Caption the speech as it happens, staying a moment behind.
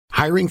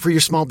Hiring for your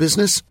small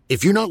business?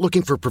 If you're not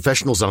looking for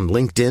professionals on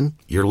LinkedIn,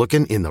 you're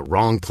looking in the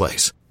wrong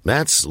place.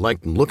 That's like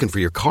looking for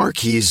your car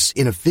keys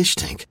in a fish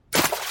tank.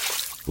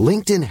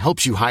 LinkedIn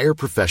helps you hire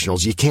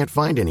professionals you can't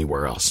find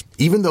anywhere else,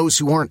 even those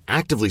who aren't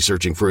actively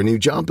searching for a new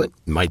job but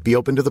might be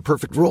open to the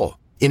perfect role.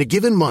 In a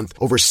given month,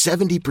 over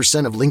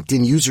 70% of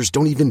LinkedIn users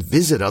don't even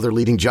visit other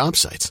leading job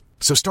sites.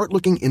 So start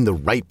looking in the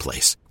right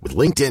place. With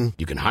LinkedIn,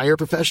 you can hire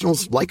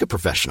professionals like a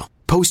professional.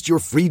 Post your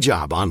free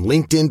job on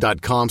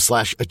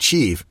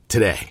linkedin.com/achieve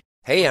today.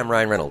 Hey, I'm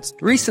Ryan Reynolds.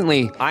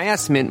 Recently, I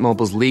asked Mint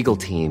Mobile's legal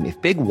team if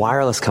big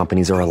wireless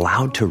companies are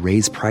allowed to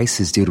raise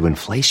prices due to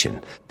inflation.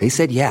 They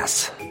said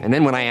yes. And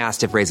then when I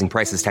asked if raising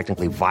prices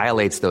technically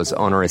violates those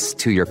onerous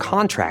two-year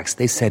contracts,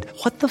 they said,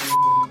 "What the f***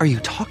 are you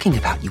talking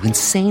about, you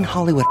insane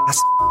Hollywood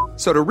ass?"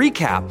 So to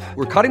recap,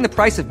 we're cutting the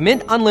price of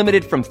Mint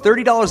Unlimited from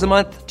 $30 a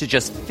month to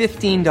just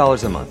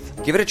 $15 a month.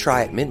 Give it a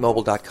try at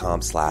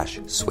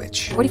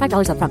mintmobile.com/switch.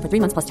 $45 up front for 3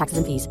 months plus taxes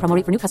and fees. Promo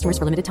rate for new customers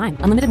for limited time.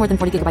 Unlimited more than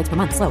 40 gigabytes per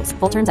month. Slows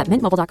full terms at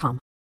mintmobile.com.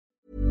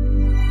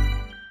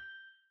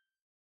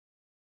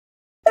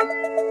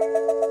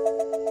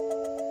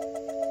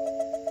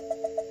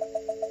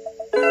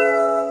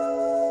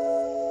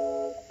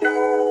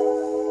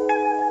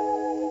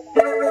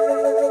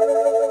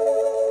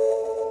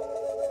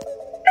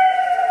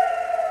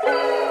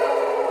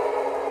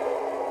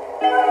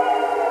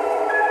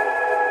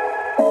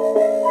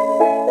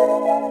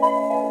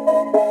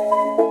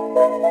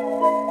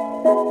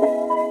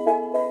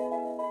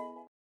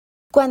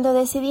 Cuando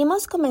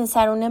decidimos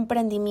comenzar un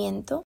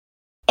emprendimiento,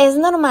 es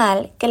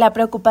normal que la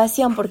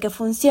preocupación por que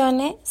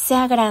funcione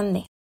sea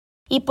grande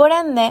y por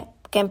ende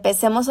que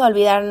empecemos a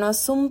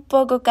olvidarnos un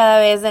poco cada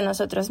vez de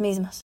nosotros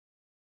mismos.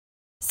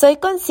 Soy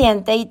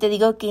consciente y te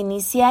digo que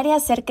iniciar y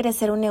hacer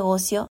crecer un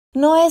negocio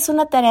no es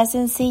una tarea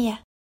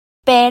sencilla,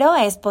 pero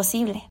es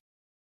posible.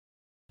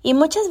 Y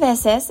muchas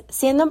veces,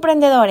 siendo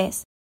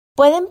emprendedores,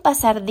 pueden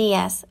pasar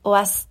días o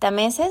hasta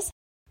meses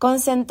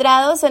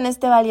concentrados en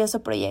este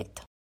valioso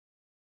proyecto.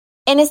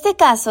 En este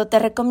caso, te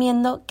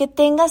recomiendo que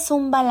tengas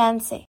un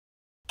balance,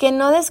 que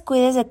no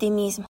descuides de ti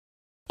mismo.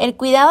 El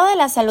cuidado de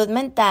la salud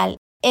mental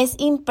es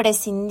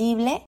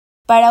imprescindible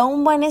para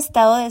un buen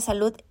estado de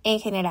salud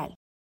en general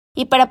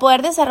y para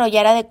poder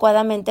desarrollar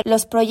adecuadamente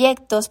los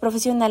proyectos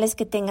profesionales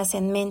que tengas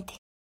en mente.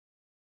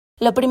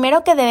 Lo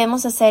primero que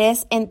debemos hacer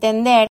es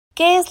entender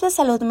qué es la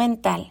salud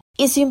mental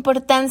y su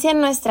importancia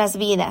en nuestras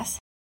vidas.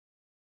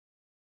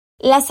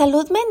 La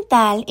salud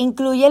mental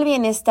incluye el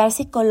bienestar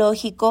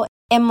psicológico,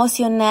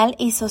 emocional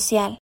y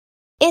social.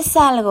 Es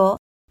algo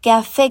que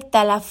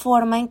afecta la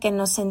forma en que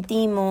nos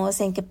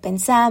sentimos, en que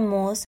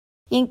pensamos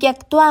y en que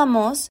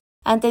actuamos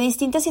ante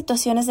distintas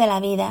situaciones de la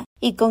vida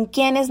y con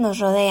quienes nos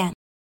rodean.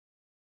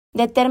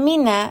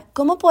 Determina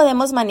cómo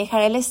podemos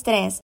manejar el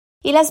estrés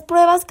y las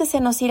pruebas que se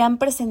nos irán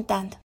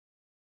presentando.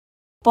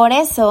 Por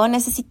eso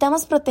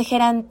necesitamos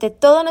proteger ante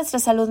todo nuestra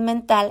salud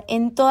mental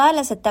en todas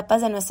las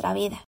etapas de nuestra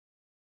vida.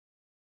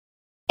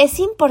 Es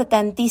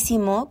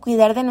importantísimo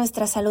cuidar de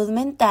nuestra salud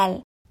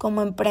mental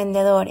como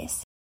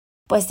emprendedores,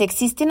 pues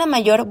existe una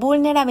mayor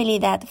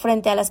vulnerabilidad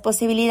frente a las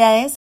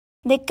posibilidades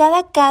de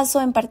cada caso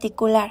en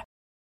particular,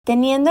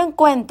 teniendo en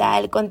cuenta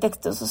el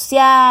contexto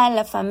social,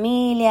 la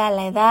familia,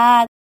 la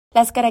edad,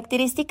 las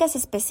características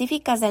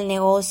específicas del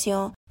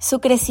negocio, su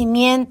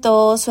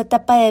crecimiento, su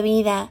etapa de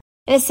vida,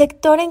 el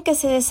sector en que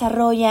se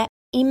desarrolla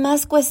y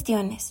más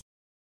cuestiones.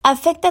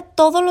 Afecta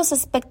todos los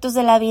aspectos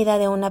de la vida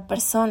de una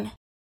persona,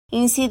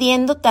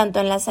 incidiendo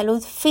tanto en la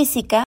salud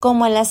física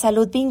como en la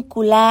salud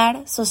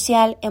vincular,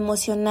 social,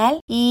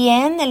 emocional y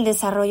en el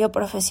desarrollo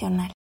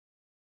profesional.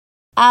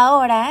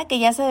 Ahora que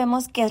ya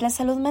sabemos qué es la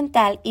salud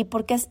mental y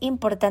por qué es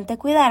importante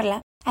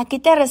cuidarla, aquí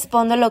te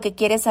respondo lo que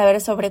quieres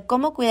saber sobre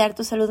cómo cuidar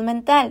tu salud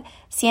mental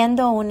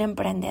siendo un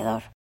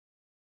emprendedor.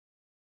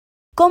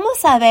 ¿Cómo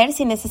saber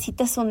si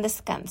necesitas un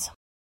descanso?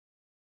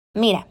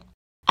 Mira,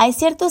 hay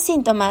ciertos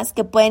síntomas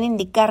que pueden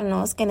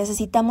indicarnos que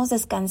necesitamos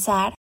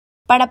descansar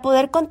para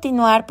poder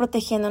continuar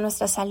protegiendo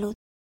nuestra salud.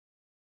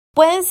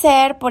 Pueden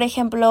ser, por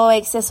ejemplo,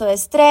 exceso de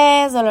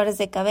estrés, dolores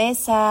de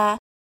cabeza,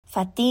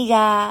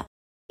 fatiga,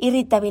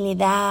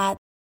 irritabilidad,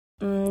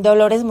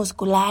 dolores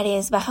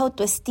musculares, baja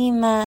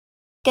autoestima,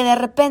 que de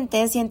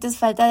repente sientes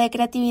falta de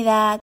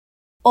creatividad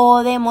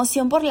o de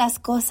emoción por las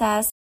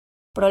cosas,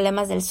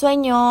 problemas del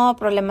sueño,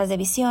 problemas de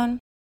visión,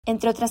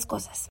 entre otras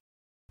cosas.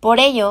 Por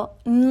ello,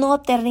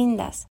 no te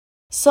rindas,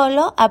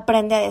 solo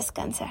aprende a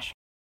descansar.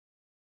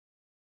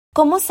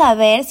 ¿Cómo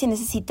saber si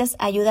necesitas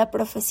ayuda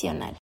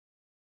profesional?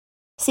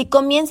 Si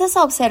comienzas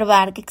a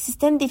observar que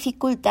existen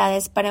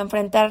dificultades para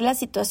enfrentar las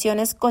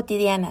situaciones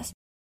cotidianas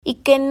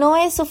y que no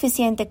es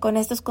suficiente con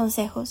estos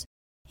consejos,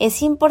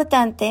 es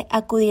importante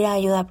acudir a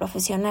ayuda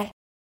profesional.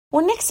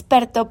 Un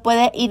experto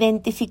puede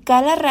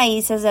identificar las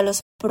raíces de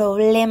los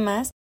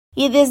problemas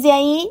y desde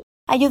ahí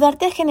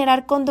ayudarte a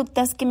generar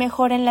conductas que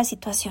mejoren la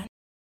situación.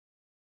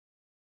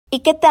 ¿Y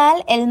qué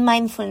tal el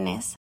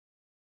mindfulness?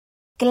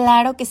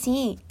 Claro que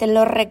sí, te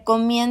lo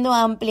recomiendo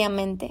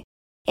ampliamente.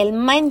 El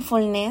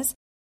mindfulness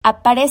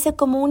aparece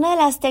como una de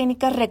las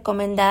técnicas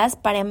recomendadas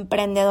para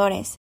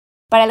emprendedores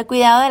para el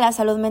cuidado de la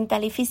salud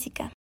mental y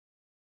física.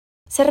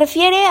 Se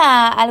refiere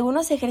a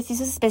algunos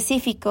ejercicios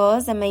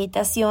específicos de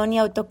meditación y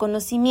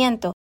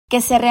autoconocimiento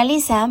que se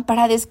realizan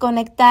para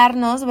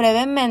desconectarnos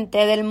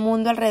brevemente del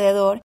mundo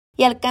alrededor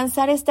y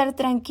alcanzar a estar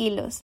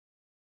tranquilos.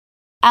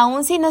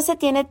 Aun si no se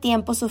tiene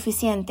tiempo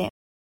suficiente,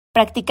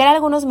 practicar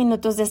algunos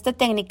minutos de esta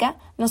técnica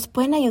nos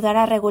pueden ayudar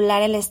a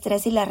regular el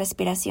estrés y la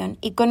respiración,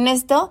 y con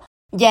esto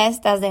ya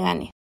estás de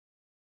gane.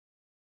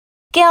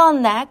 ¿Qué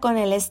onda con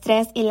el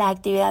estrés y la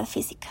actividad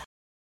física?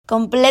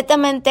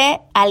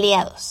 Completamente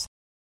aliados.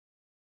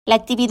 La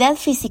actividad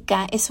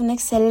física es una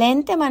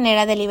excelente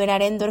manera de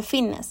liberar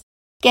endorfinas,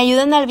 que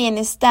ayudan al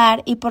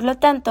bienestar y por lo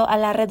tanto a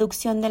la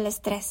reducción del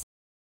estrés.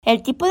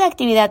 El tipo de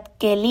actividad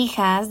que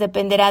elijas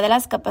dependerá de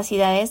las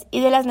capacidades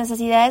y de las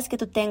necesidades que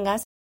tú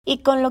tengas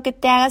y con lo que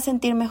te haga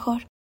sentir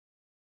mejor.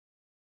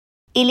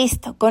 Y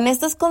listo, con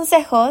estos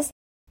consejos,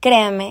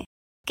 créeme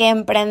que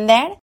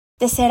emprender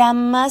te será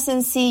más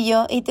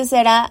sencillo y te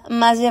será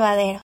más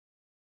llevadero.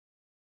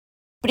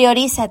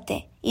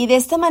 Priorízate y de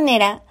esta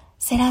manera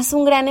serás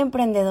un gran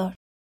emprendedor.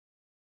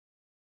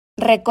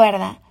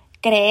 Recuerda,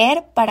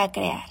 creer para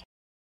crear.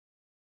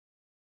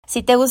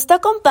 Si te gustó,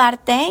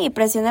 comparte y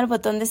presiona el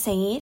botón de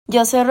seguir.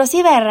 Yo soy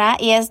Rosy Berra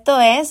y esto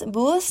es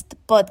Boost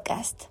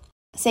Podcast.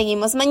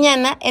 Seguimos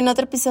mañana en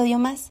otro episodio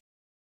más.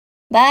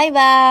 Bye,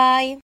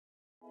 bye.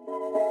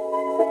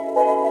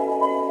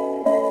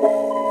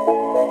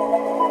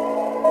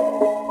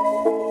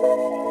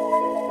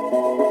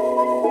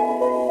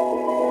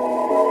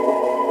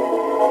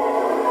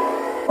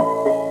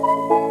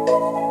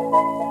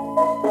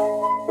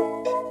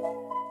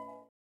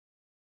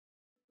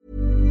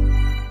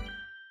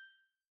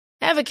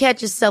 Ever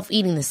catch yourself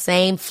eating the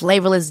same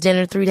flavorless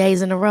dinner 3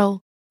 days in a row?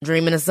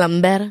 Dreaming of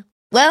something better?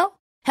 Well,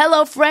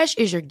 HelloFresh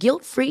is your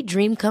guilt-free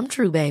dream come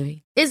true,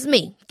 baby. It's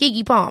me,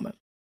 Keke Palmer.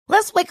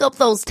 Let's wake up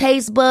those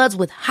taste buds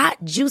with hot,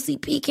 juicy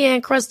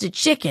pecan-crusted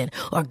chicken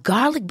or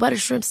garlic butter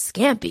shrimp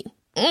scampi.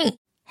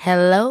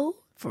 Hello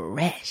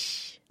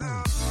Fresh.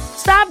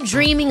 Stop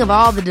dreaming of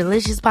all the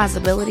delicious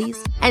possibilities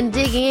and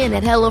dig in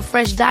at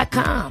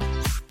HelloFresh.com.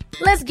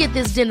 Let's get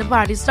this dinner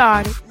party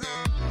started.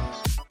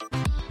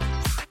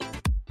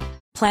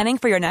 Planning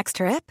for your next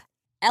trip?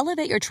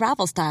 Elevate your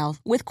travel style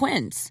with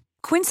Quince.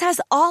 Quince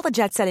has all the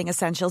jet-setting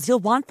essentials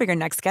you'll want for your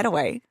next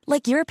getaway,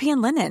 like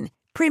European linen,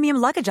 premium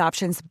luggage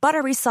options,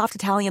 buttery soft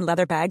Italian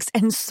leather bags,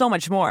 and so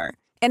much more.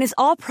 And is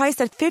all priced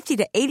at 50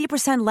 to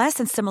 80% less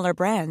than similar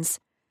brands.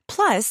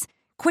 Plus,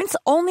 Quince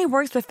only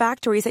works with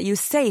factories that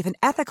use safe and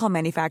ethical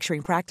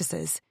manufacturing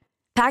practices.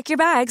 Pack your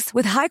bags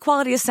with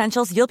high-quality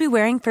essentials you'll be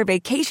wearing for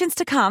vacations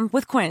to come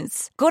with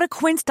Quince. Go to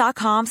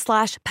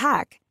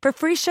quince.com/pack for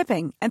free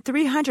shipping and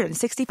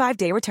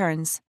 365-day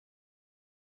returns.